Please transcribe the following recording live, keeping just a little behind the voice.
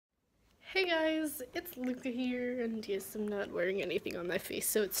Hey guys, it's Luca here, and yes, I'm not wearing anything on my face,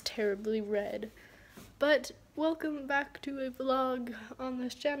 so it's terribly red. But welcome back to a vlog on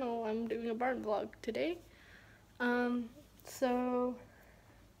this channel. I'm doing a barn vlog today. So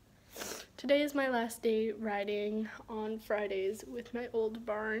today is my last day riding on Fridays with my old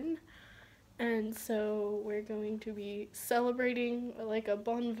barn. And so we're going to be celebrating like a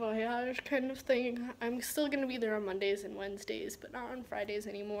bon voyage kind of thing. I'm still going to be there on Mondays and Wednesdays, but not on Fridays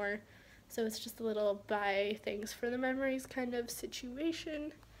anymore. So it's just a little bye, thanks for the memories kind of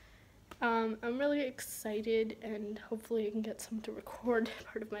situation. I'm really excited, and hopefully I can get some to record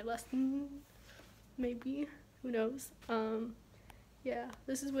part of my lesson. Maybe. Who knows? Yeah,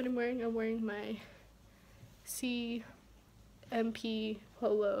 this is what I'm wearing. I'm wearing my CMP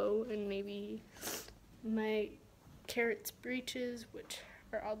polo and maybe my carrots breeches, which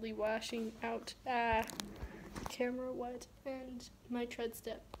are oddly washing out. Camera wet, and my tread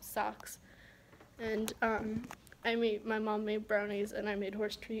step socks. And my mom made brownies and I made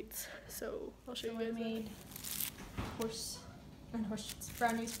horse treats, so I'll show you guys. I made horse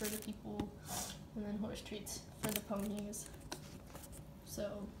brownies for the people, and then horse treats for the ponies. So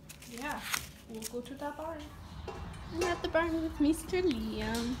yeah, we'll go to that barn. I'm at the barn with Mr.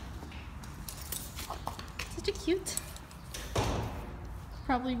 Liam. Such a cute.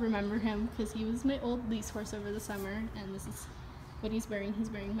 Probably remember him because he was my old lease horse over the summer, and this is what he's wearing. He's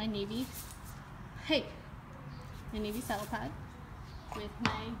wearing my navy saddle pad with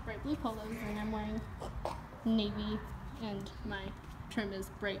my bright blue polos, and I'm wearing navy, and my trim is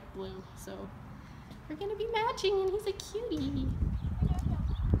bright blue, so we're gonna be matching, and he's a cutie.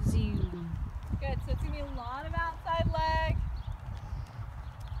 Zoom. Good, so it's gonna be a lot of outside leg.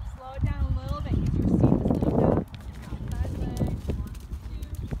 Slow it down a little bit. Use your seat to slow down. Outside leg.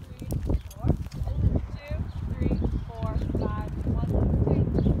 1, 2, 3, 4. 1, 2, 3, 4, 5. 1,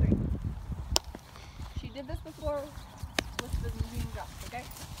 2, 3. She did this before with the being dropped, okay?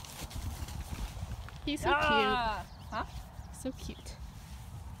 He's so cute. Huh? So cute.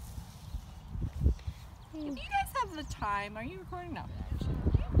 If you guys have the time, are you recording now?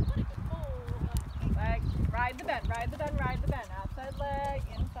 Leg, ride the bend, ride the bend, ride the bend. Outside leg,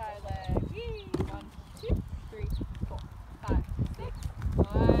 inside leg. Yee. 1, 2, 3, 4, 5, 6.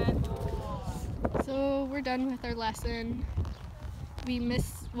 1. So we're done with our lesson. I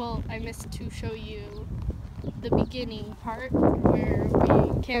missed to show you the beginning part where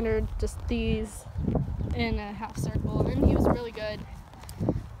we cantered just these in a half circle, and he was really good.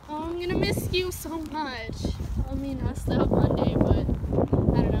 Oh, I'm gonna miss you so much. I mean, I'll still have Monday, but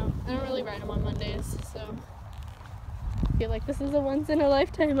I don't know. I don't really ride them on Mondays, so I feel like this is a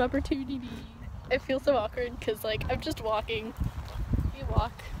once-in-a-lifetime opportunity. I feel so awkward because, like, I'm just walking. You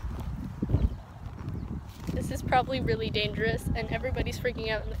walk. This is probably really dangerous, and everybody's freaking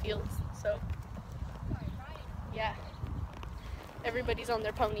out in the fields, so yeah. Everybody's on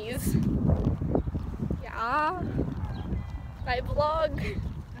their ponies. Yeah. I vlog.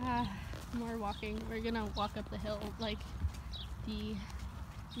 More walking. We're gonna walk up the hill like the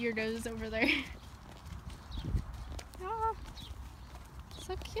weirdos over there. Ah,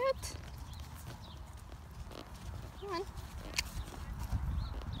 so cute. Come on.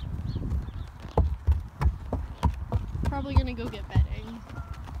 Probably gonna go get bedding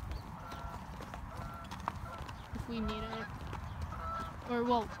if we need it, or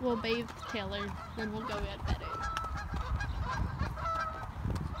we'll bathe Taylor, then we'll go get bedding.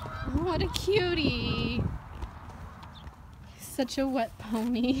 Oh, what a cutie! Such a wet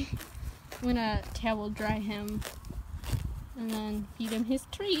pony. I'm gonna towel dry him and then feed him his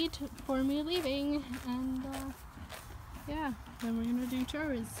treat before me leaving, and yeah, then we're gonna do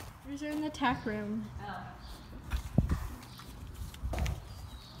chores. These are in the tack room.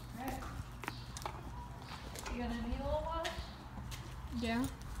 You gonna need a little water? Yeah.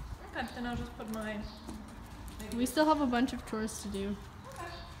 Okay, then I'll just put mine. We still have a bunch of chores to do. Okay.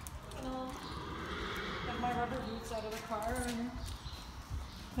 I'll get my rubber boots out of the car and...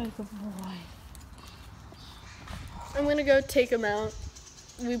 Like a boy. I'm gonna go take him out.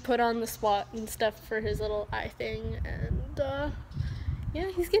 We put on the SWAT and stuff for his little eye thing, and yeah,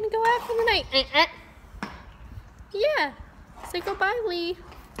 he's gonna go out for the night. Yeah. Say goodbye, Lee.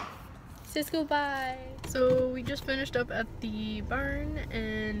 Says goodbye. So we just finished up at the barn,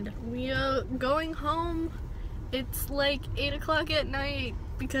 and we are going home. It's like 8 o'clock at night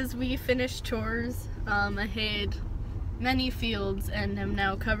because we finished chores. I had many fields and am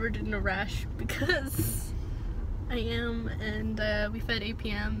now covered in a rash because I am, and we fed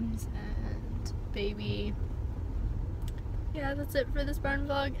APMs and baby. Yeah, that's it for this barn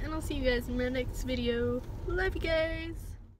vlog, and I'll see you guys in my next video. Love you guys!